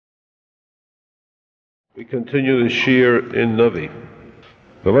We continue the shir in Navi.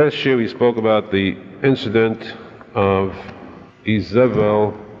 The last shir we spoke about the incident of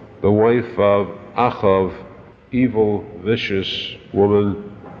Izebel, the wife of Achav, evil, vicious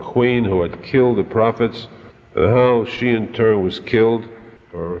woman, queen who had killed the prophets, and how she in turn was killed.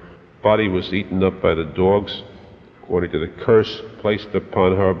 Her body was eaten up by the dogs, according to the curse placed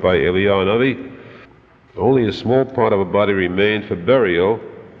upon her by Eliyahu Navi. Only a small part of her body remained for burial: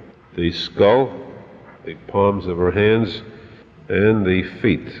 the skull, the palms of her hands, and the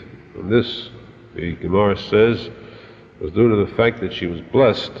feet. And this, the Gemara says, was due to the fact that she was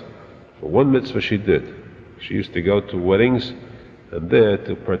blessed for one mitzvah she did. She used to go to weddings and there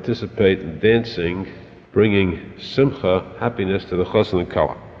to participate in dancing, bringing simcha, happiness, to the chassan and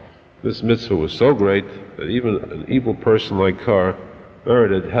kala. This mitzvah was so great that even an evil person like her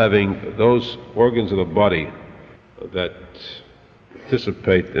merited having those organs of the body that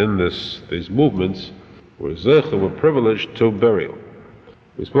participate in these movements were privileged to burial.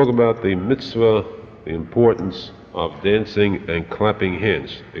 We spoke about the mitzvah, the importance of dancing and clapping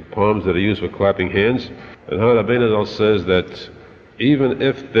hands, the palms that are used for clapping hands, and how Rabbeinu Zal says that even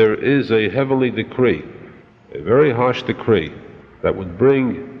if there is a heavenly decree, a very harsh decree, that would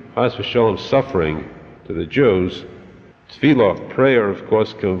bring chas v'shalom suffering to the Jews, tefillah, prayer, of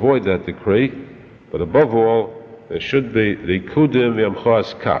course, can avoid that decree, but above all, there should be the kudim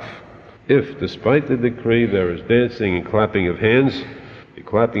yamchas kaf. If, despite the decree, there is dancing and clapping of hands, the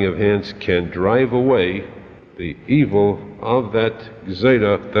clapping of hands can drive away the evil of that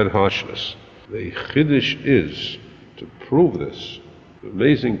gzeira, that harshness. The chiddush is, to prove this, the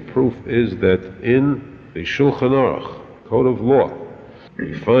amazing proof is that in the Shulchan Aruch, Code of Law,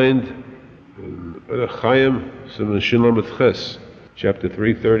 we find in Orach Chaim, Siman Shin Lamed Ches, chapter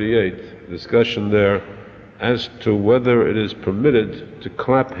 338, discussion there as to whether it is permitted to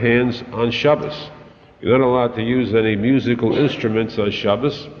clap hands on Shabbos. You're not allowed to use any musical instruments on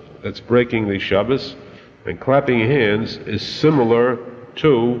Shabbos. That's breaking the Shabbos. And clapping hands is similar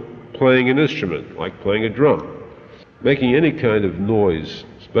to playing an instrument, like playing a drum. Making any kind of noise,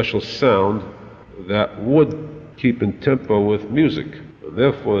 special sound, that would keep in tempo with music. And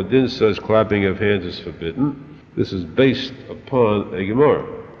therefore, the din says clapping of hands is forbidden. This is based upon a Gemara,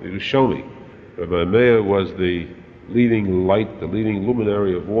 the Yerushalmi. Rabbi Meir was the leading light, the leading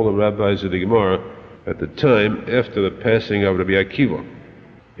luminary of all the rabbis of the Gemara at the time after the passing of Rabbi Akiva.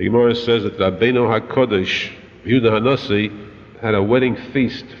 The Gemara says that Rabbeinu HaKodesh, Yehuda HaNasi, had a wedding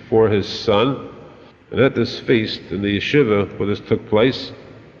feast for his son, and at this feast, in the yeshiva where this took place,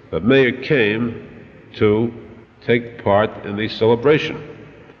 Rabbi Meir came to take part in the celebration.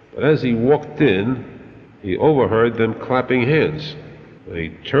 But as he walked in, he overheard them clapping hands. And he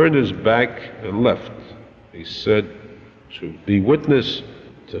turned his back and left. He said, to be witness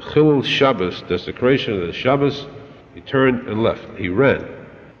to Chilul Shabbos, desecration of the Shabbos, he turned and left. He ran.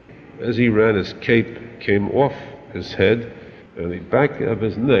 As he ran, his cape came off his head, and the back of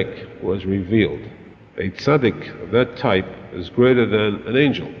his neck was revealed. A tzaddik of that type is greater than an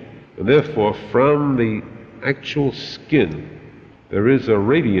angel, and therefore from the actual skin there is a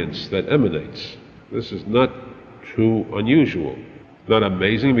radiance that emanates. This is not too unusual. Not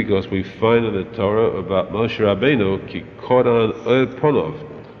amazing, because we find in the Torah about Moshe Rabbeinu, ki koran el ponov.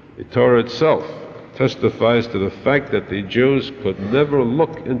 The Torah itself testifies to the fact that the Jews could never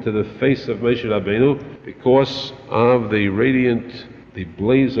look into the face of Moshe Rabbeinu because of the radiant, the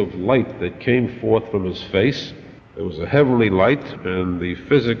blaze of light that came forth from his face. It was a heavenly light, and the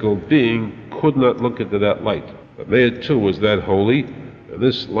physical being could not look into that light. But Meir too was that holy, and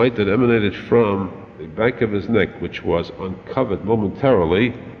this light that emanated from the back of his neck, which was uncovered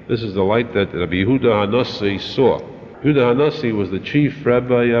momentarily, this is the light that Rabbi Yehuda HaNasi saw. Yehuda HaNasi was the chief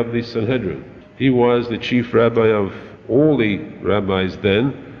rabbi of the Sanhedrin. He was the chief rabbi of all the rabbis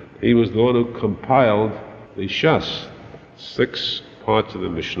then. He was the one who compiled the Shas, 6 parts of the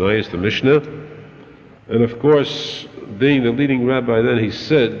Mishnayos, the Mishnah. And of course, being the leading rabbi then,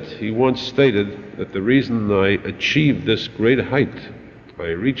 he once stated that the reason I achieved this great height, I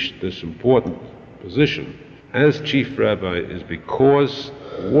reached this important position as chief rabbi, is because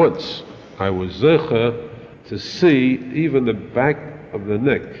once I was zecher to see even the back of the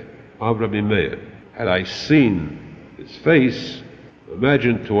neck of Rabbi Meir. Had I seen his face,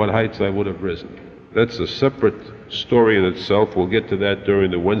 imagine to what heights I would have risen. That's a separate story in itself. We'll get to that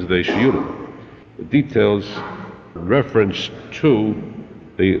during the Wednesday shiurim. The details in reference to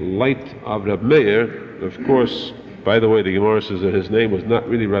the light of Rabbi Meir. Of course, by the way, the Gemara says that his name was not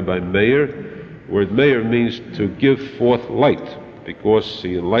really Rabbi Meir. Word Meir means to give forth light, because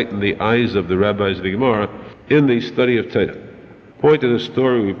he enlightened the eyes of the rabbis of the Gemara in the study of Torah. point of the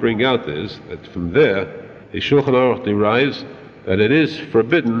story we bring out is that from there, the Shulchan Aruch derives that it is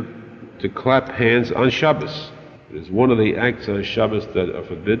forbidden to clap hands on Shabbos. It is one of the acts on Shabbos that are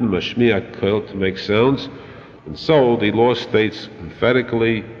forbidden, mashmiach kol, to make sounds. And so the law states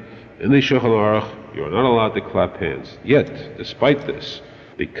emphatically in the Shulchan Aruch, you are not allowed to clap hands. Yet, despite this,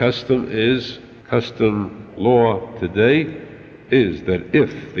 the custom law today is that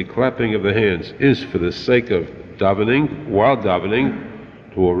if the clapping of the hands is for the sake of davening, while davening,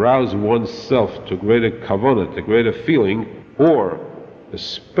 to arouse oneself to greater kavanah, to greater feeling, or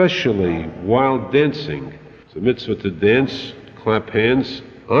especially while dancing, it's a mitzvah to dance, clap hands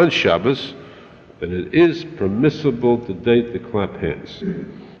on Shabbos, then it is permissible today to clap hands.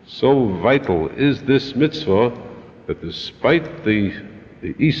 So vital is this mitzvah that despite the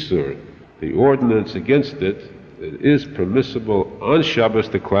Isur, the ordinance against it, it is permissible on Shabbos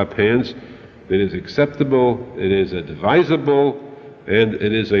to clap hands. It is acceptable, it is advisable, and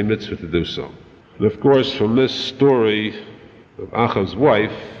it is a mitzvah to do so. And of course, from this story of Achav's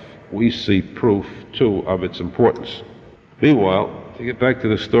wife, we see proof, too, of its importance. Meanwhile, to get back to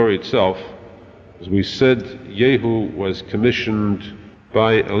the story itself, as we said, Yehu was commissioned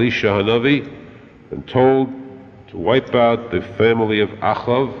by Elisha Hanavi and told to wipe out the family of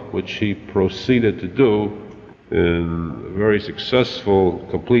Achav, which he proceeded to do in a very successful,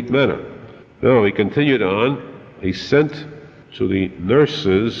 complete manner. Now, he continued on. He sent to the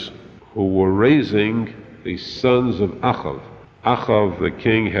nurses who were raising the sons of Achav. Achav, the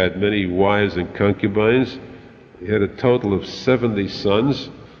king, had many wives and concubines. He had a total of 70 sons.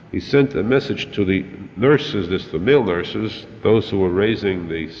 He sent a message to the nurses, the male nurses, those who were raising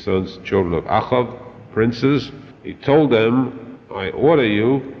the sons, children of Achav, princes. He told them, I order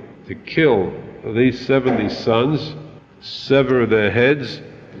you to kill these 70 sons, sever their heads,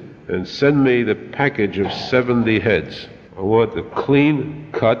 and send me the package of 70 heads. I want a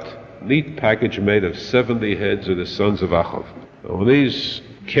clean cut, neat package made of 70 heads of the sons of Achav. Now, when these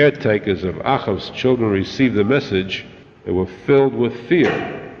caretakers of Achav's children received the message, they were filled with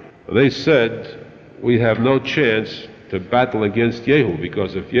fear. They said, we have no chance to battle against Yehu,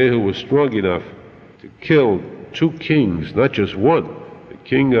 because if Yehu was strong enough to kill 2 kings, not just one, the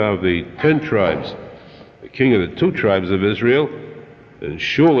king of the 10 tribes, the king of the 2 tribes of Israel, then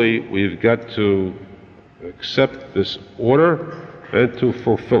surely we've got to accept this order and to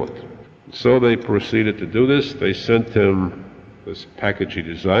fulfill it. So they proceeded to do this. They sent him this package he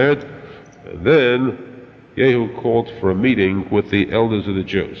desired, and then Yehu called for a meeting with the elders of the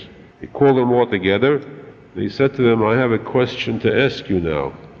Jews. He called them all together, and he said to them, I have a question to ask you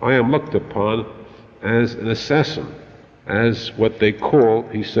now. I am looked upon as an assassin, as what they call,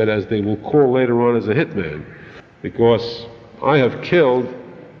 he said, as they will call later on as a hitman, because I have killed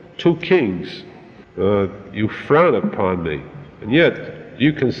 2 kings. You frown upon me, and yet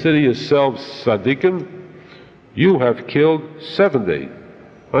you consider yourselves tzaddikim. You have killed 70.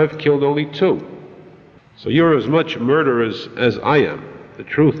 I've killed only 2. So you're as much murderers as I am. The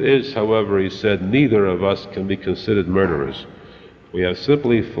truth is, however, he said, neither of us can be considered murderers. We have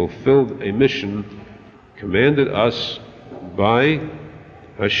simply fulfilled a mission commanded us by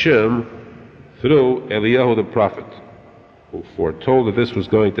Hashem through Eliyahu the prophet, who foretold that this was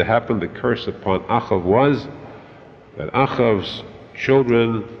going to happen. The curse upon Achav was that Achav's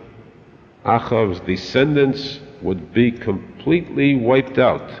children, Achav's descendants, would be completely wiped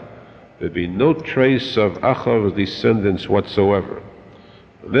out. There'd be no trace of Achav's descendants whatsoever.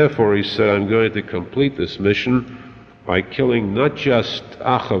 And therefore, he said, I'm going to complete this mission by killing not just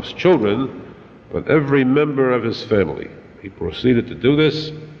Achav's children, but every member of his family. He proceeded to do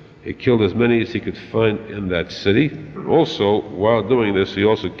this. He killed as many as he could find in that city. Also, while doing this, he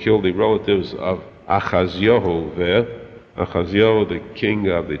also killed the relatives of Achazyahu there. Achazyahu, the king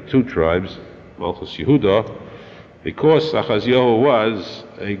of the 2 tribes, Malchus Yehuda, because Achazyahu was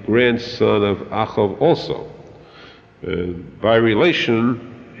a grandson of Achav also. By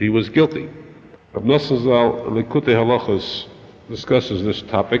relation, he was guilty. Rav Nosson Zal in Likutei Halachos discusses this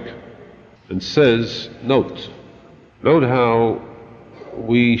topic and says, note how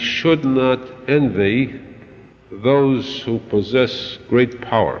we should not envy those who possess great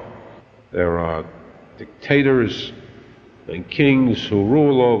power. There are dictators and kings who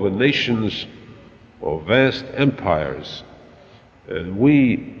rule over nations or vast empires, and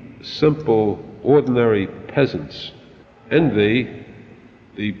we simple, ordinary peasants envy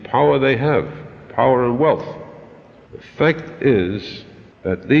the power they have, power and wealth. The fact is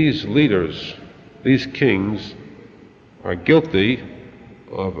that these leaders, these kings, are guilty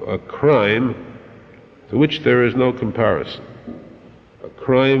of a crime to which there is no comparison, a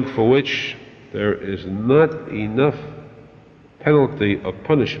crime for which there is not enough penalty of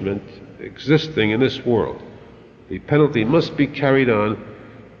punishment existing in this world. The penalty must be carried on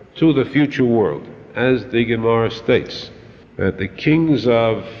to the future world, as the Gemara states, that the kings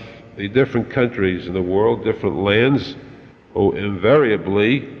of the different countries in the world, different lands, who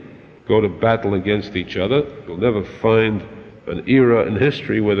invariably go to battle against each other. You'll never find an era in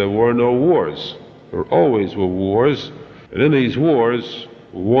history where there were no wars. There always were wars, and in these wars,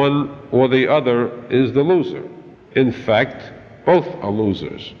 one or the other is the loser. In fact, both are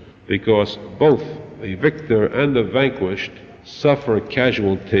losers, because both the victor and the vanquished suffer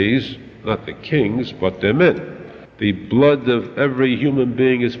casualties, not the kings, but their men. The blood of every human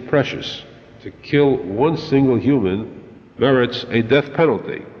being is precious. To kill one single human merits a death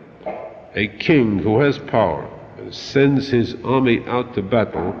penalty. A king who has power and sends his army out to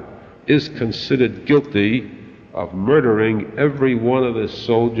battle is considered guilty of murdering every one of the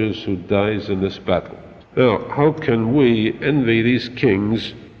soldiers who dies in this battle. Now, how can we envy these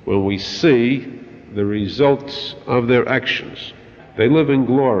kings when we see the results of their actions? They live in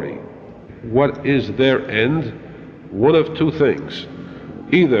glory. What is their end? One of two things.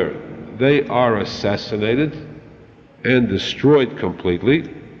 Either they are assassinated and destroyed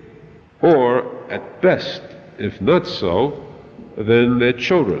completely, or at best, if not so, then their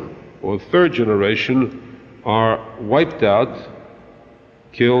children or third generation are wiped out,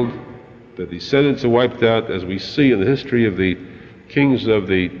 killed. The descendants are wiped out, as we see in the history of the kings of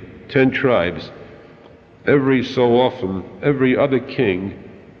the 10 tribes. Every so often, every other king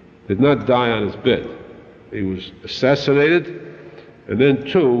did not die on his bed. He was assassinated, and then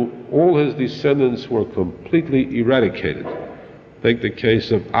too, all his descendants were completely eradicated. Take the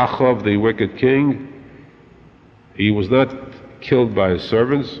case of Achav, the wicked king. He was not killed by his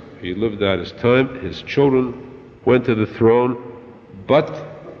servants. He lived out his time. His children went to the throne, but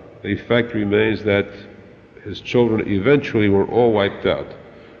the fact remains that his children eventually were all wiped out.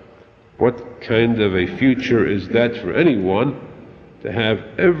 What kind of a future is that for anyone, to have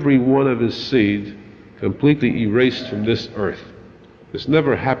every one of his seed completely erased from this earth? This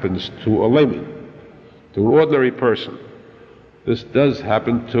never happens to a layman, to an ordinary person. This does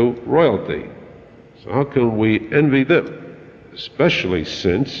happen to royalty. So how can we envy them? Especially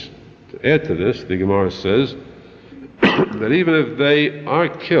since, to add to this, the Gemara says that even if they are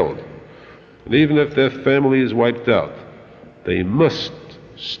killed, and even if their family is wiped out, they must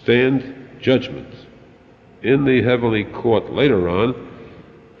stand judgment in the heavenly court later on.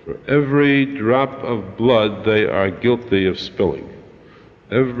 For every drop of blood they are guilty of spilling.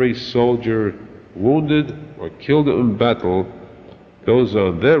 Every soldier wounded or killed in battle goes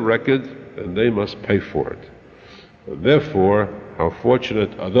on their record, and they must pay for it. And therefore, how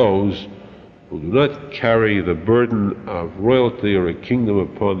fortunate are those who do not carry the burden of royalty or a kingdom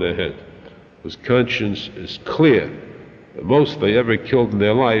upon their head, whose conscience is clear. The most they ever killed in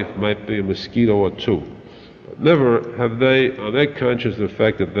their life might be a mosquito or two. But never have they on their conscience the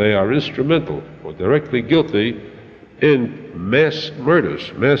fact that they are instrumental or directly guilty in mass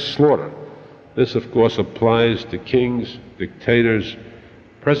murders, mass slaughter. This, of course, applies to kings, dictators,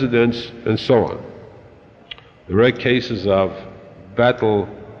 presidents, and so on. There are cases of battle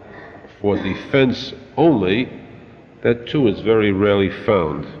for defense only. That too is very rarely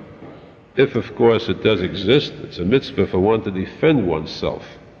found. If, of course, it does exist, it's a mitzvah for one to defend oneself.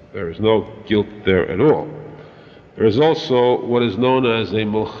 There is no guilt there at all. There is also what is known as a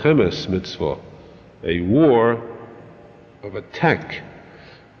milchemes mitzvah, a war of attack,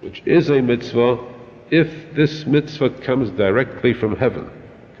 which is a mitzvah if this mitzvah comes directly from heaven.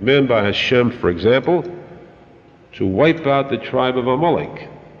 Command by Hashem, for example, to wipe out the tribe of Amalek.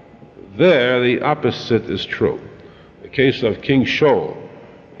 There, the opposite is true. The case of King Shaul,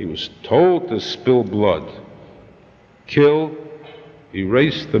 he was told to spill blood, kill,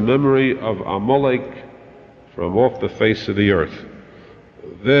 erase the memory of Amalek from off the face of the earth.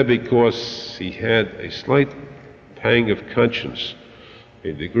 There, because he had a slight pang of conscience,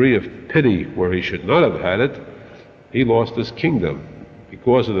 a degree of pity where he should not have had it, he lost his kingdom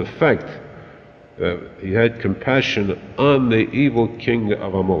because of the fact that he had compassion on the evil king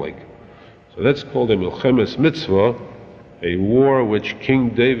of Amalek. So that's called a milchemes mitzvah, a war which King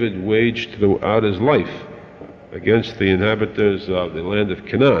David waged throughout his life against the inhabitants of the land of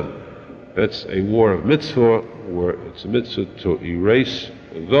Canaan. That's a war of mitzvah, where it's a mitzvah to erase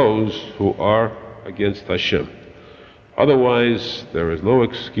those who are against Hashem. Otherwise, there is no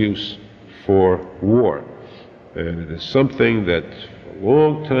excuse for war. And it is something that for a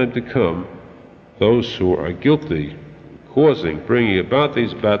long time to come, those who are guilty, bringing about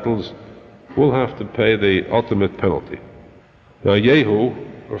these battles, will have to pay the ultimate penalty. Now,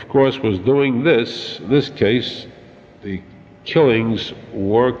 Yehu, of course, was doing this, in this case, the killings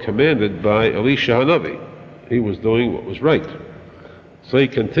were commanded by Elisha Hanavi. He was doing what was right. So he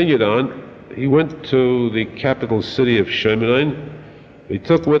continued on. He went to the capital city of Shemanim. He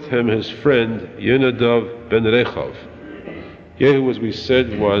took with him his friend Yonadav ben Rechav. Yehu, as we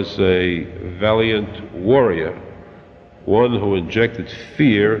said, was a valiant warrior, one who injected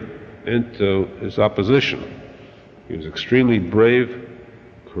fear into his opposition. He was extremely brave,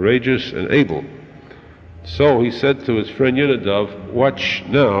 courageous, and able. So he said to his friend Yonadav, "Watch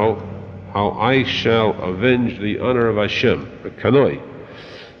now how I shall avenge the honor of Hashem, the Kanoi."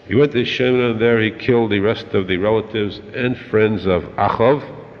 He went to Shemna, and there he killed the rest of the relatives and friends of Achav,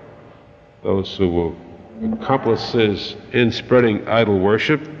 those who were accomplices in spreading idol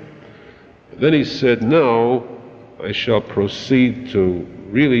worship. Then he said, "Now I shall proceed to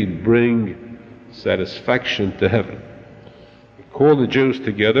really bring satisfaction to heaven." He called the Jews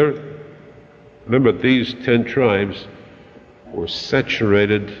together. Remember, these 10 tribes were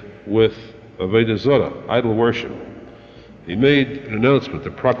saturated with Avodah Zarah, idol worship. He made an announcement,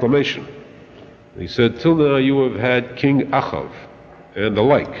 a proclamation. He said, "Till now you have had King Achav and the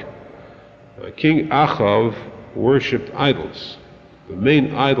like." King Achav worshipped idols. The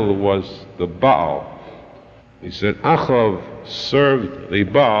main idol was the Baal. He said, Achav served the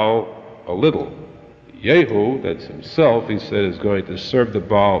Baal a little. Yehu, that's himself, he said, is going to serve the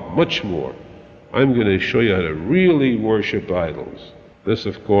Baal much more. I'm going to show you how to really worship idols. This,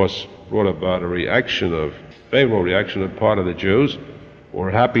 of course, brought about a favorable reaction on part of the Jews, who were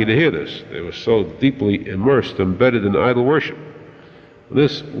happy to hear this. They were so deeply immersed, embedded in idol worship.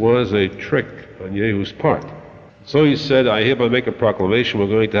 This was a trick on Yehu's part. So he said, "I hereby make a proclamation. We're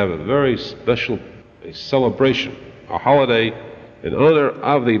going to have a very special celebration, a holiday in honor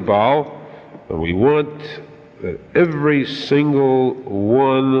of the Baal, and we want that every single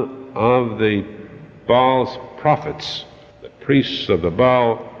one of the Baal's prophets, the priests of the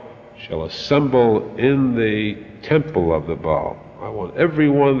Baal, shall assemble in the temple of the Baal. I want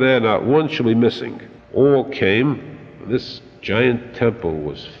everyone there, not one shall be missing." All came. This giant temple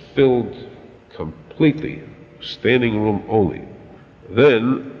was filled completely, standing room only.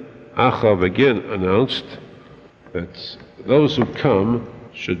 Then Achav again announced that those who come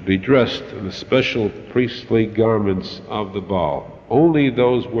should be dressed in the special priestly garments of the Baal. Only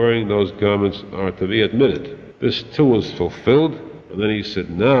those wearing those garments are to be admitted. This too was fulfilled. And then he said,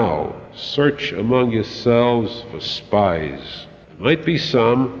 "Now search among yourselves for spies. There might be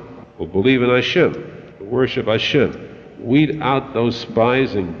some who believe in Hashem, who worship Hashem. Weed out those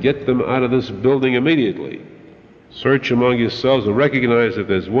spies and get them out of this building immediately. Search among yourselves and recognize if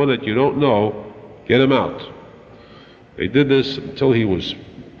there's one that you don't know, get him out." They did this until he was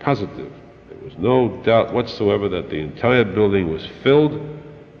positive. There was no doubt whatsoever that the entire building was filled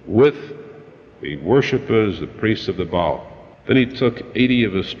with the worshippers, the priests of the Baal. Then he took 80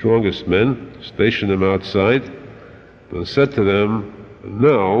 of his strongest men, stationed them outside, and said to them,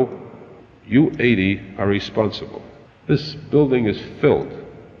 "Now, you 80 are responsible. This building is filled.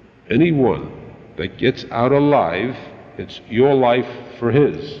 Anyone that gets out alive, it's your life for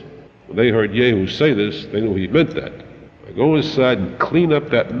his." When they heard Yehu say this, they knew he meant that. Go inside and clean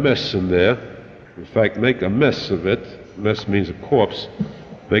up that mess in there. In fact, make a mess of it. Mess means a corpse.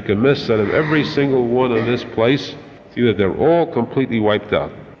 Make a mess out of every single one in this place. See that they're all completely wiped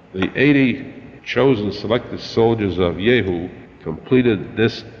out. The 80 chosen, selected soldiers of Yehu completed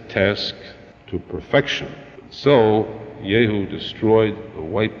this task to perfection. So Yehu destroyed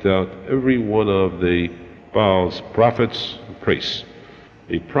and wiped out every one of the Baal's prophets and priests.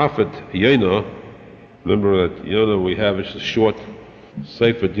 The prophet Yonah, remember that Yonah we have is a short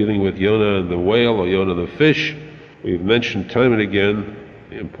sefer dealing with Yonah and the whale, or Yonah the fish. We've mentioned time and again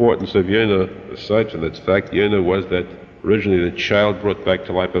the importance of Yonah, aside from that fact, Yonah was that originally the child brought back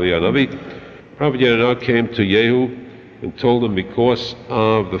to life by the Navi. Prophet Yonah now came to Yehu and told him because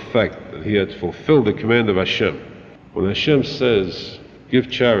of the fact that he had fulfilled the command of Hashem. When Hashem says, give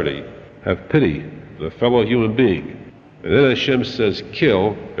charity, have pity for a fellow human being, and then Hashem says,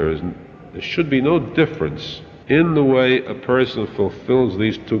 kill, there should be no difference in the way a person fulfills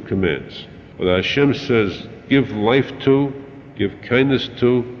these two commands. Whether Hashem says, give life to, give kindness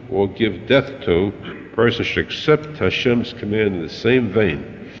to, or give death to, a person should accept Hashem's command in the same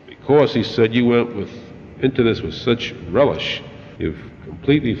vein. Because he said you went into this with such relish, you've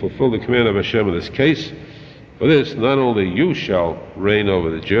completely fulfilled the command of Hashem in this case. For this, not only you shall reign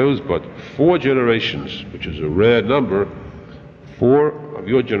over the Jews, but 4 generations, which is a rare number, 4 of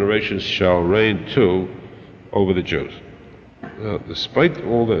your generations shall reign too over the Jews. Now, despite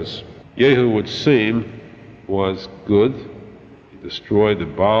all this, Yehu would seem was good. He destroyed the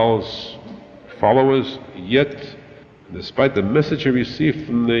Baal's followers, yet Despite the message he received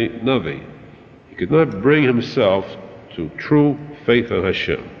from the Navi, he could not bring himself to true faith in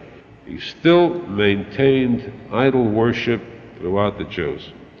Hashem. He still maintained idol worship throughout the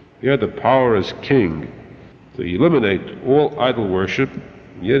Jews. He had the power as king to eliminate all idol worship,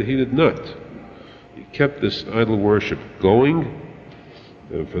 yet he did not. He kept this idol worship going,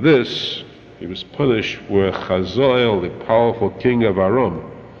 and for this he was punished with Hazael, the powerful king of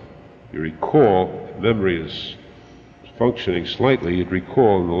Aram. You recall, if memory is functioning slightly, you'd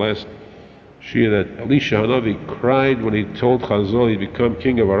recall in the last Shia that Elisha Hanavi cried when he told Hazael he'd become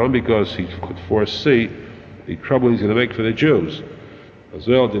king of Aram because he could foresee the trouble he's going to make for the Jews.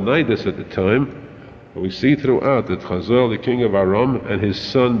 Hazael denied this at the time, but we see throughout that Hazael, the king of Aram, and his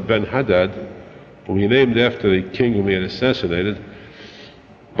son Ben-Hadad, whom he named after the king whom he had assassinated,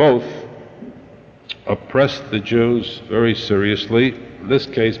 both oppressed the Jews very seriously. In this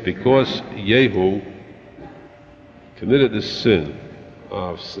case, because Yehu committed the sin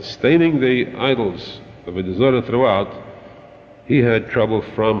of sustaining the idols of Avodah throughout, he had trouble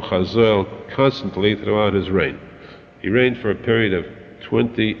from Hazael constantly throughout his reign. He reigned for a period of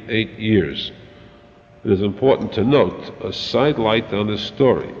 28 years. It is important to note a sidelight on this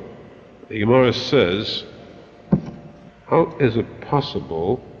story. The Gemara says, how is it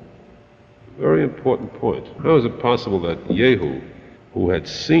possible, very important point, how is it possible that Yehu, who had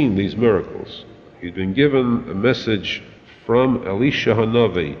seen these miracles, he'd been given a message from Elisha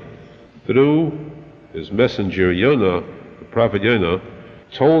Hanavi through his messenger Yonah, the prophet Yonah,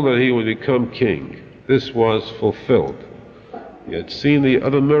 told that he would become king. This was fulfilled. He had seen the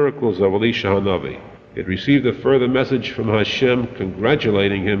other miracles of Elisha Hanavi. He had received a further message from Hashem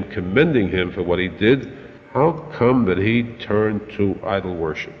congratulating him, commending him for what he did. How come that he turned to idol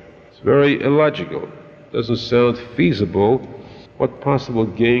worship? It's very illogical. It doesn't sound feasible. What possible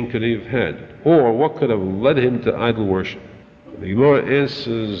gain could he have had? Or what could have led him to idol worship? The Gemara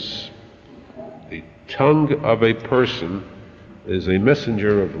answers, the tongue of a person is a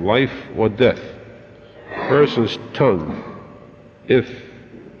messenger of life or death. A person's tongue, if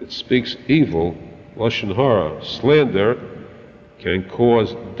it speaks evil, lashon hara, slander, can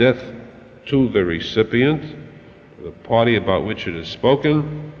cause death to the recipient, the party about which it is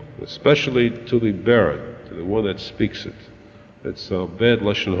spoken, especially to the bearer, to the one that speaks it. That's how bad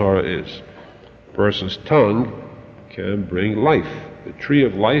lashon hara is. A person's tongue can bring life. The tree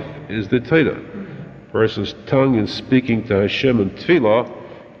of life is the Torah. A person's tongue in speaking to Hashem and Tefillah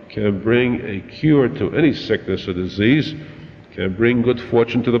can bring a cure to any sickness or disease, can bring good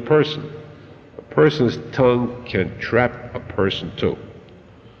fortune to the person. A person's tongue can trap a person too.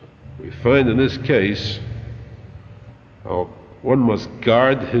 We find in this case how one must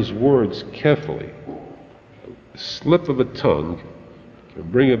guard his words carefully. The slip of a tongue can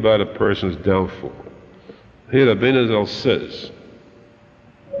bring about a person's downfall. Here Rabbeinu Zal says,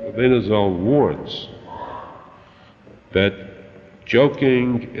 Rabbeinu Zal warns that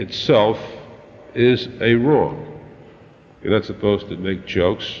joking itself is a wrong. You're not supposed to make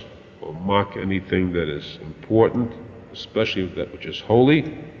jokes or mock anything that is important, especially that which is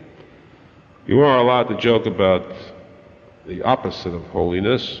holy. You are allowed to joke about the opposite of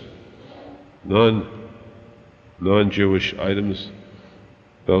holiness, non-Jewish items,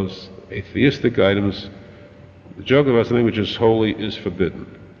 those atheistic items. The joke about something which is holy is forbidden,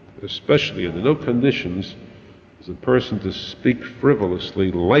 especially under no conditions is a person to speak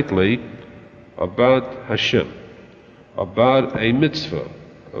frivolously, lightly about Hashem, about a mitzvah,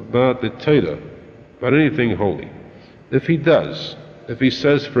 about the Torah, about anything holy. If he does, if he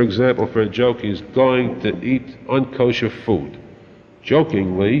says, for example, for a joke, he's going to eat unkosher food,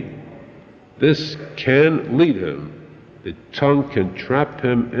 jokingly, this can lead him, the tongue can trap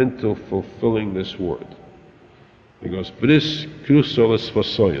him into fulfilling this word. Because bris krusolis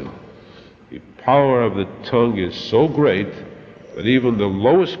vasoyim, the power of the tongue is so great that even the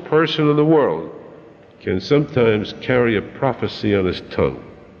lowest person in the world can sometimes carry a prophecy on his tongue.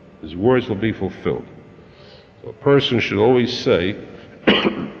 His words will be fulfilled. So a person should always say,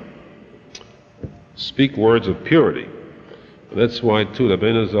 speak words of purity. And that's why too,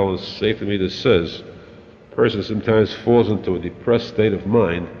 Rabbeinu Zal is safe for me to says, a person sometimes falls into a depressed state of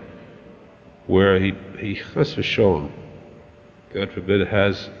mind where he chas v'sholom, God forbid,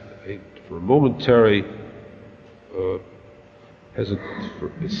 has for a momentary has a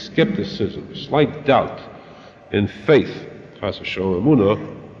skepticism, a slight doubt in faith, chas v'sholom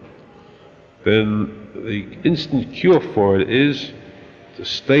emunah, then the instant cure for it is to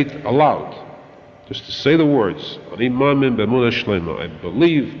state aloud, just to say the words, Ani Ma'amin b'emunah shlema, I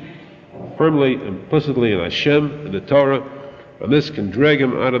believe firmly, implicitly in Hashem, in the Torah, and this can drag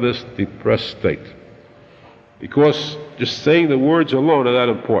him out of this depressed state. because just saying the words alone are not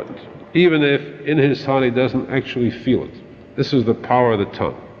important, even if in his heart he doesn't actually feel it. This is the power of the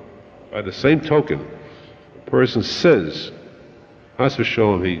tongue. By the same token, a person says, Chas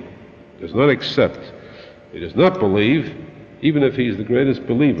v'sholom, he does not accept, he does not believe, even if he's the greatest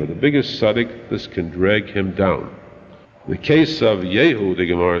believer, the biggest tzaddik, this can drag him down. In the case of Yehu, the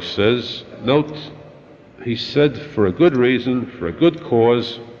Gemara says, note, he said for a good reason, for a good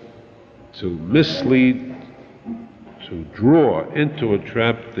cause, to mislead, to draw into a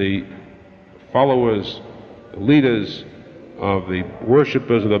trap the followers, the leaders of the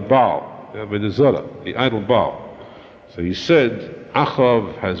worshippers of the Baal, the idol Baal. So he said,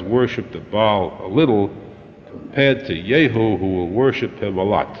 Achav has worshipped the Baal a little compared to Yehu, who will worship him a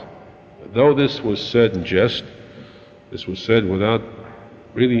lot. Though this was said in jest, this was said without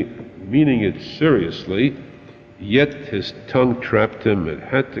really meaning it seriously, yet his tongue trapped him. It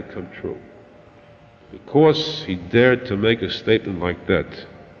had to come true. Because he dared to make a statement like that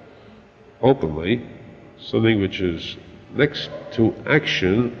openly, something which is next to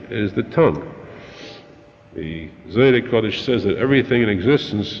action is the tongue. The Zohar Kodesh says that everything in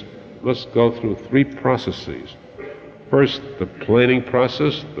existence must go through three processes. First, the planning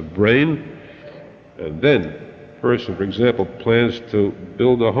process, the brain, and then a person, for example, plans to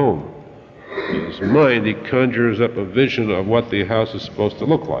build a home. In his mind, he conjures up a vision of what the house is supposed to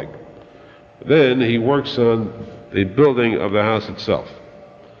look like. Then he works on the building of the house itself.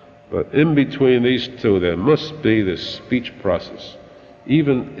 But in between these two, there must be this speech process.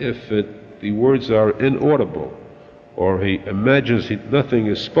 Even if the words are inaudible, or he imagines nothing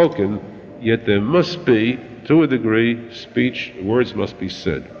is spoken, yet there must be, to a degree, speech, words must be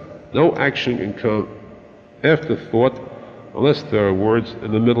said. No action can come after thought unless there are words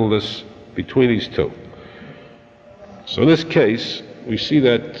in the middle of this, between these two. So in this case, we see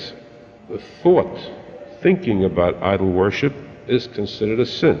that the thought, thinking about idol worship, is considered a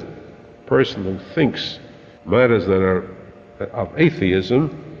sin. A person who thinks matters that are of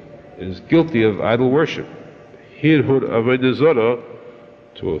atheism is guilty of idol worship. Hirhud avodah zarah,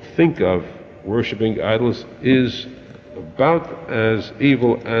 to think of worshipping idols, is about as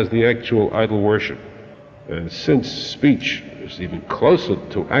evil as the actual idol worship. And since speech is even closer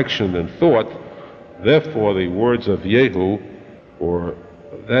to action than thought, therefore the words of Yehu were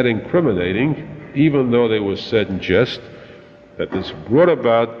that incriminating, even though they were said in jest, that this brought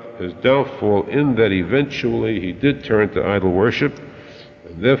about his downfall in that eventually he did turn to idol worship,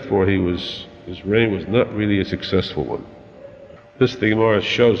 and therefore his reign was not really a successful one. This, the Gemara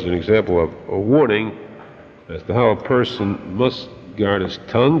shows an example of a warning as to how a person must guard his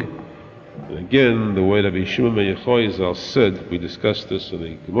tongue. And again, the way Rabbi Shimon ben Yochai Zal said, we discussed this in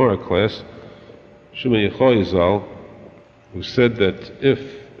the Gemara class, Shimon ben Yochai Zal, who said that if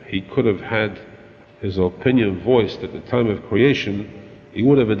he could have had his opinion voiced at the time of creation, he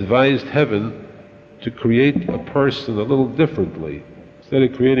would have advised heaven to create a person a little differently. Instead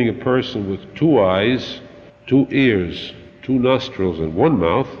of creating a person with 2 eyes, 2 ears, 2 nostrils, and 1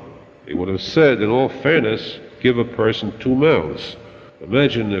 mouth, he would have said, in all fairness, give a person 2 mouths.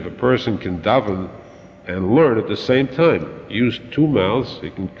 Imagine if a person can daven and learn at the same time. Use 2 mouths, he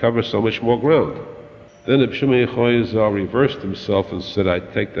can cover so much more ground. Then Reb Shimon Yochai Zal reversed himself and said, I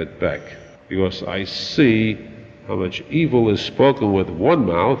take that back, because I see how much evil is spoken with 1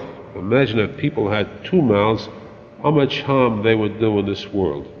 mouth. Imagine if people had 2 mouths, how much harm they would do in this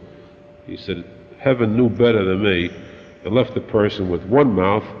world. He said, heaven knew better than me, and left the person with 1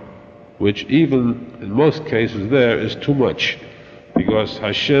 mouth, which even in most cases there is too much. Because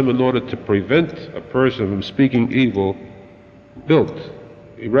Hashem, in order to prevent a person from speaking evil,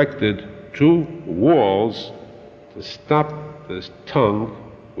 erected 2 walls to stop this tongue,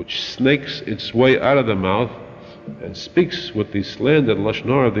 which snakes its way out of the mouth and speaks with the slandered lashon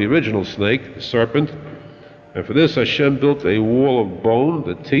hara of the original snake, the serpent. And for this Hashem built a wall of bone,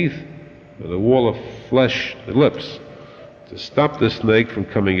 the teeth, and a wall of flesh, the lips, to stop the snake from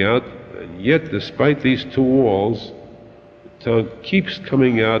coming out. And yet, despite these 2 walls, the tongue keeps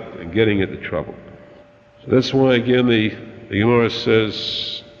coming out and getting into trouble. So that's why, again, the Gemara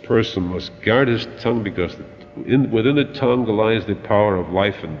says a person must guard his tongue, because within the tongue lies the power of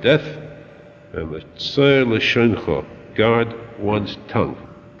life and death. And the Tzer L'Shoncha, guard one's tongue.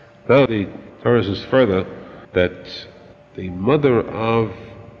 Now the Torah says further that the mother of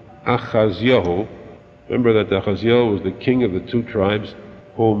Achazyahu, remember that Achazyahu was the king of the 2 tribes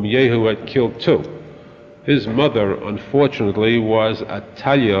whom Yehu had killed 2. His mother, unfortunately, was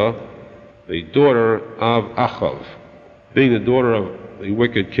Atalia, the daughter of Achav. Being the daughter of the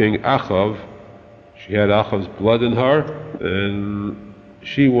wicked king Achav, she had Achav's blood in her, and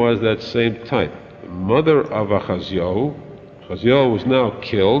she was that same type. the mother of Achaziah was now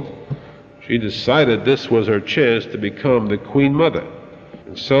killed. She decided this was her chance to become the queen mother.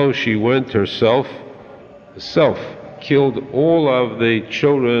 And so she went herself, killed all of the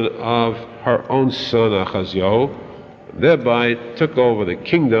children of her own son Achaziah, and thereby took over the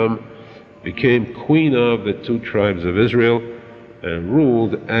kingdom, became queen of the 2 tribes of Israel, and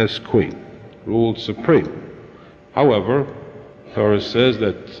ruled as queen, ruled supreme. However, Torah says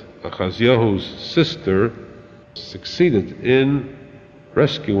that Achaziah's sister succeeded in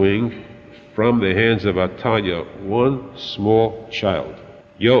rescuing from the hands of Athaliah one small child.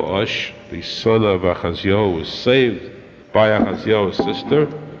 Yoash, the son of Achaziah, was saved by Achaziah's sister.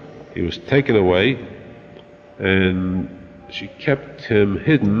 He was taken away, and she kept him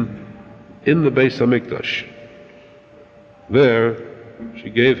hidden in the Beis HaMikdash. There, she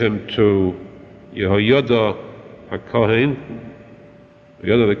gave him to Yehoyada HaKohen,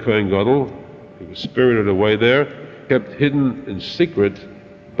 Yehoyada the Kohen Gadol. He was spirited away there, kept hidden in secret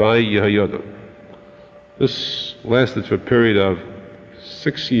by Yehoyada. This lasted for a period of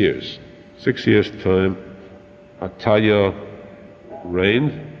 6 years. 6 years' time, Athaliah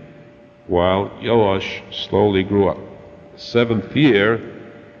reigned, while Yoash slowly grew up. The 7th year,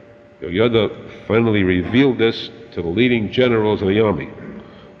 Yehoyada finally revealed this to the leading generals of the army.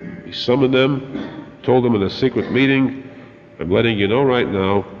 He summoned them, told them in a secret meeting, "I'm letting you know right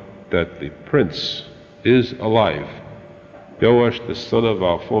now that the prince is alive. Yoash, the son of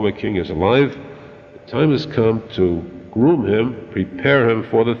our former king, is alive. The time has come to groom him, prepare him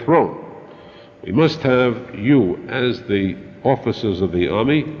for the throne. We must have you, as the officers of the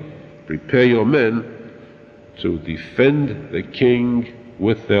army, prepare your men to defend the king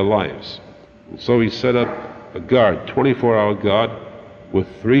with their lives." And so he set up a guard, 24-hour guard, with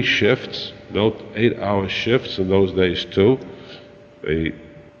 3 shifts. Note, 8-hour shifts in those days too. They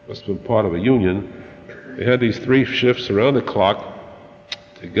must have been part of a union. They had these 3 shifts around the clock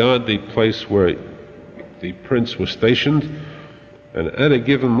to guard the place where the prince was stationed, and at a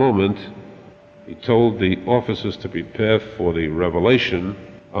given moment he told the officers to prepare for the revelation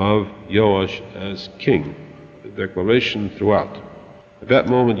of Yoash as king, the declaration throughout. At that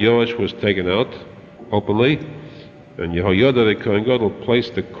moment Yoash was taken out openly, and Yehoyada the Kohen Gadol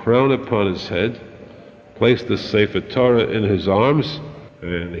placed the crown upon his head, placed the Sefer Torah in his arms,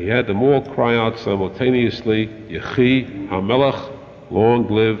 and he had them all cry out simultaneously, Yechi HaMelech, long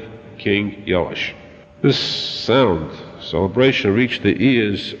live King Yoash. This celebration reached the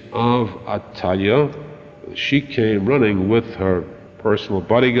ears of Athaliah. She came running with her personal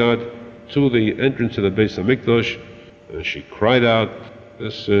bodyguard to the entrance of the Beis HaMikdash, and she cried out,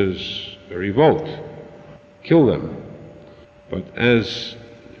 "This is a revolt. Kill them." But as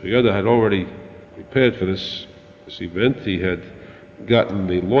Yehoyada had already prepared for this event, he had gotten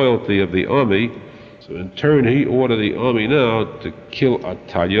the loyalty of the army, so in turn he ordered the army now to kill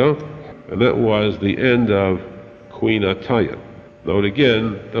Athaliah, and that was the end of Queen Athaliah. Note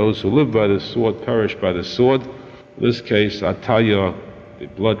again, those who live by the sword perish by the sword. In this case, Athaliah, the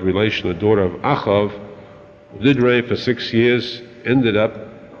blood relation, the daughter of Achav, who did reign for 6 years, ended up,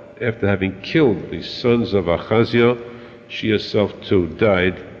 after having killed the sons of Achaziah, she herself too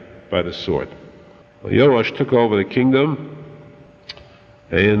died by the sword. Yoash took over the kingdom,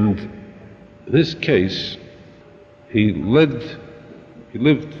 and in this case, he reigned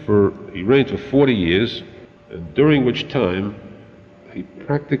for 40 years, and during which time he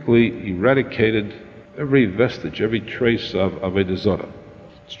practically eradicated every vestige, every trace of Avodah Zarah.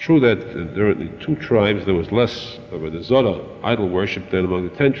 It's true that during the 2 tribes there was less Avodah Zarah, idol worship, than among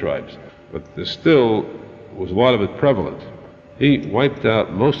the 10 tribes, but there still was a lot of it prevalent. He wiped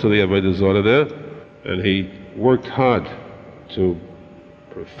out most of the Avodah Zarah there, and he worked hard to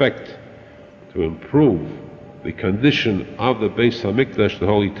perfect, to improve the condition of the Beis HaMikdash, the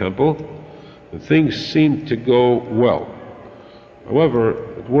Holy Temple, and things seemed to go well. However,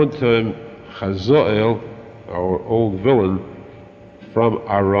 at one time, Hazael, our old villain from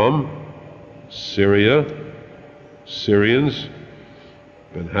Aram, Syria, Syrians,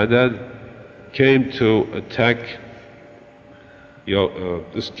 Ben-Hadad, came to attack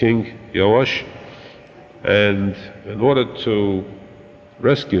this king Yoash, and in order to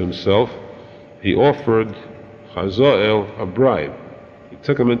rescue himself, he offered Hazael a bribe. He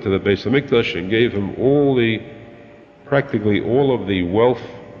took him into the Beis HaMikdash and gave him practically all of the wealth,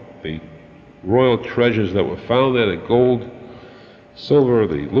 the royal treasures that were found there, the gold, silver,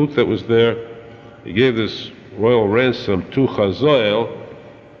 the loot that was there. He gave this royal ransom to Hazael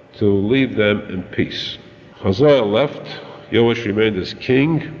to leave them in peace. Hazael left, Yoash remained as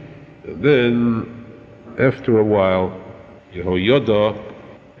king, and then, after a while, Yehoyada,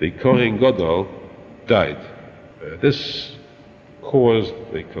 the Kohen Gadol, died. This caused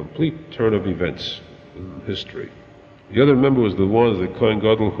a complete turn of events in history. The other member was the one, the Kohen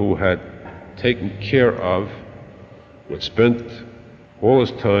Gadol, who had taken care of, who had spent all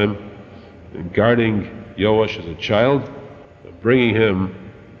his time in guarding Yoash as a child and bringing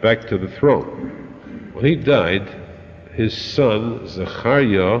him back to the throne. When he died, his son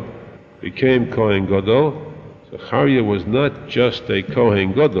Zechariah became Kohen Gadol. Zechariah was not just a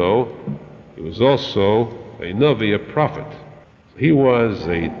Kohen Gadol, he was also a Navi, a prophet. He was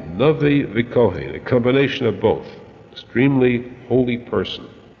a Navi v'Kohen, a combination of both. Extremely holy person.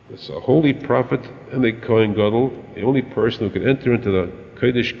 It's a holy prophet and a Kohen Gadol, the only person who could enter into the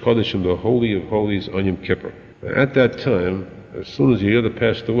Kodesh Kodeshim, the Holy of Holies, on Yom Kippur. At that time, as soon as Yehuda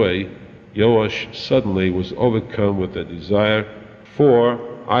passed away, Yoash suddenly was overcome with a desire for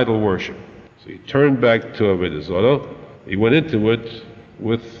idol worship. So he turned back to Avodah Zarah. He went into it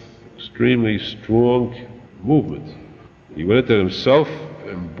with extremely strong movement. He went into himself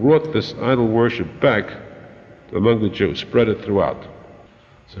and brought this idol worship back among the Jews, spread it throughout.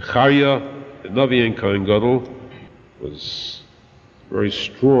 Zechariah, the Navi and Kohen Gadol, was very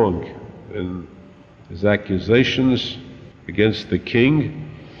strong in his accusations against the king,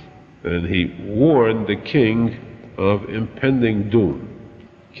 and he warned the king of impending doom.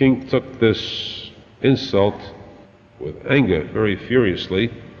 The king took this insult with anger very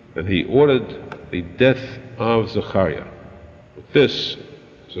furiously, and he ordered the death of Zechariah. With this,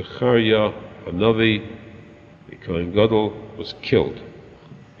 Zechariah, a Navi, the Kohen Gadol, was killed.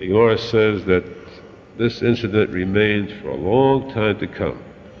 The Gemara says that this incident remained for a long time to come.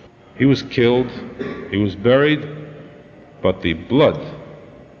 He was killed, he was buried, but the blood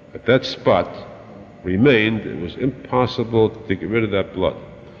at that spot remained. It was impossible to get rid of that blood.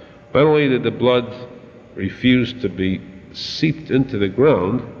 Not only did the blood refuse to be seeped into the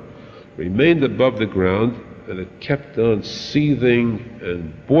ground, remained above the ground, and it kept on seething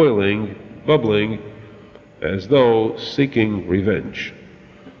and boiling, bubbling, as though seeking revenge.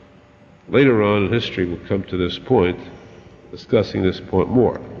 Later on in history we'll come to this point, discussing this point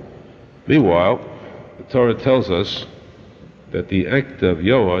more. Meanwhile, the Torah tells us that the act of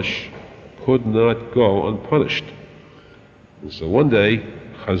Yoash could not go unpunished. And so one day,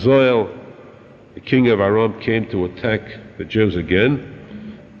 Hazael, the king of Aram, came to attack the Jews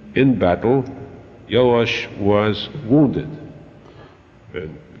again. In battle, Yoash was wounded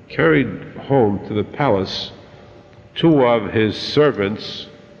and carried home to the palace. Two of his servants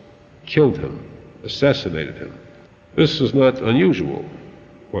killed him, assassinated him. This is not unusual.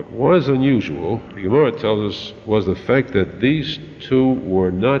 What was unusual, the Gemara tells us, was the fact that these two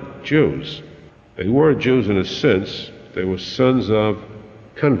were not Jews. They were Jews in a sense. They were sons of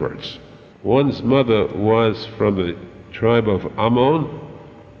converts. One's mother was from the tribe of Ammon,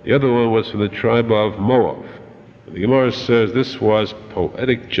 the other one was from the tribe of Moab. And the Gemara says this was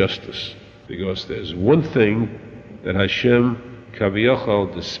poetic justice, because there's one thing that Hashem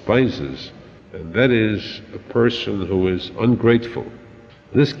Kaviyachal despises, and that is a person who is ungrateful.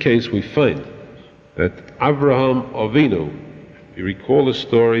 In this case, we find that Avraham Avinu, if you recall the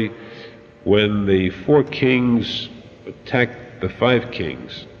story when the 4 kings attacked the 5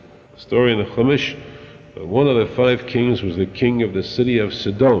 kings, the story in the Chumash, one of the 5 kings was the king of the city of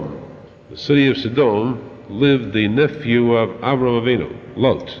Sodom. The city of Sodom lived the nephew of Avraham Avinu,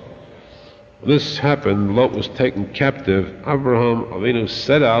 Lot. When this happened, Lot was taken captive. Avraham Avinu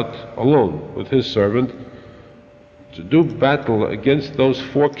set out alone with his servant to do battle against those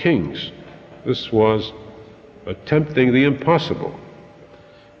 4 kings. This was attempting the impossible.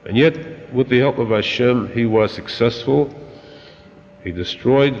 And yet, with the help of Hashem, he was successful. He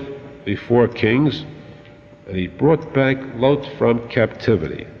destroyed the 4 kings, and he brought back Lot from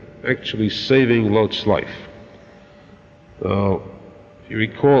captivity, actually saving Lot's life. Now, if you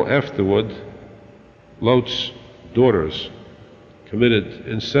recall afterward, Lot's daughters committed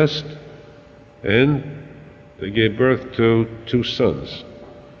incest, and they gave birth to 2 sons.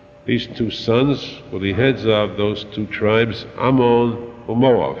 These 2 sons were the heads of those 2 tribes, Ammon and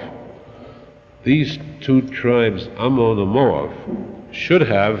Moab. These 2 tribes, Ammon and Moab, should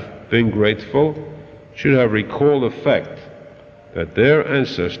have been grateful, should have recalled the fact that their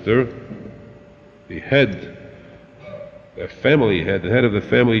ancestor, the head, their family head, the head of the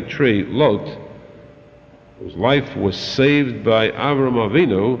family tree, Lot, whose life was saved by Avram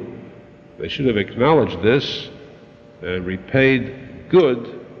Avinu, they should have acknowledged this and repaid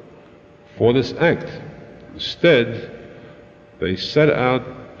good for this act. Instead, they set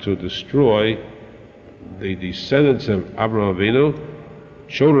out to destroy the descendants of Avram Avinu,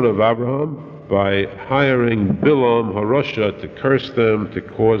 children of Abraham, by hiring Bilam Harosha to curse them, to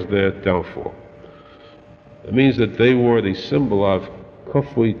cause their downfall. It means that they were the symbol of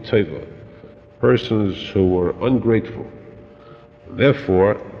kafui teva, persons who were ungrateful.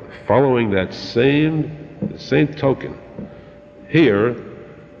 Therefore, following the same token, here,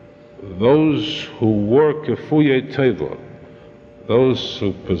 those who were kafuye teva, those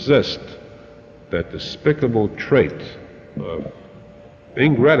who possessed that despicable trait of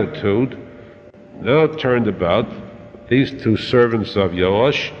ingratitude, now turned about. These two servants of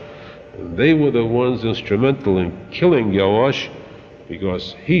Yoash, they were the ones instrumental in killing Yoash,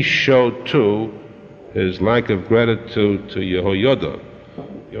 because he showed too his lack of gratitude to Yehoyada.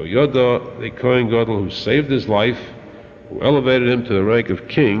 Yehoyada, the Kohen Gadol who saved his life, who elevated him to the rank of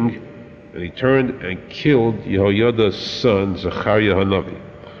king, and he turned and killed Yehoyada's son, Zechariah Hanavi.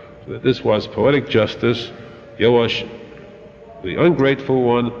 So that this was poetic justice, Yoash, the ungrateful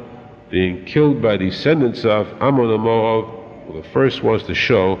one, being killed by descendants of Ammon and Moab, were the first ones to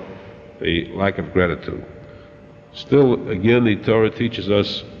show a lack of gratitude. Still, again, the Torah teaches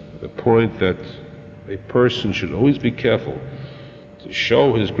us the point that a person should always be careful to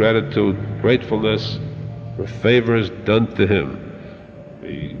show his gratitude, gratefulness for favors done to him.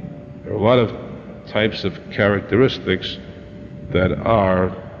 There are a lot of types of characteristics that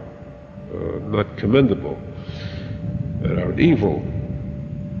are not commendable, that are evil.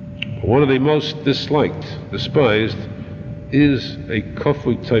 One of the most disliked, despised, is a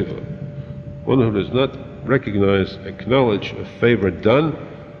kafui teva, one who does not recognize, acknowledge a favor done,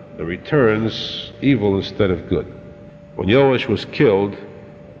 and returns evil instead of good. When Yoash was killed,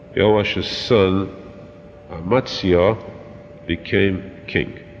 Yoash's son, Amaziah, became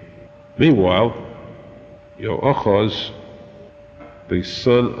king. Meanwhile, Yoachaz, the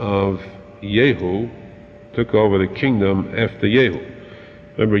son of Yehu, took over the kingdom after Yehu.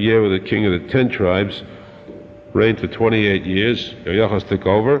 Remember, Yehu, the king of the 10 tribes, reigned for 28 years. Yoachaz took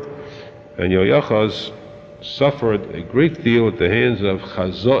over, and Yoachaz suffered a great deal at the hands of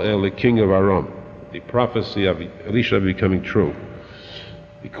Hazael, the king of Aram. The prophecy of Elisha becoming true,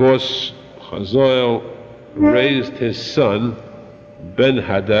 because Hazael raised his son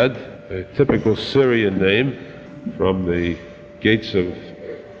Ben-Hadad, a typical Syrian name from the gates of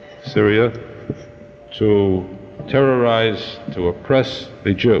Syria, to terrorize, to oppress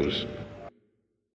the Jews.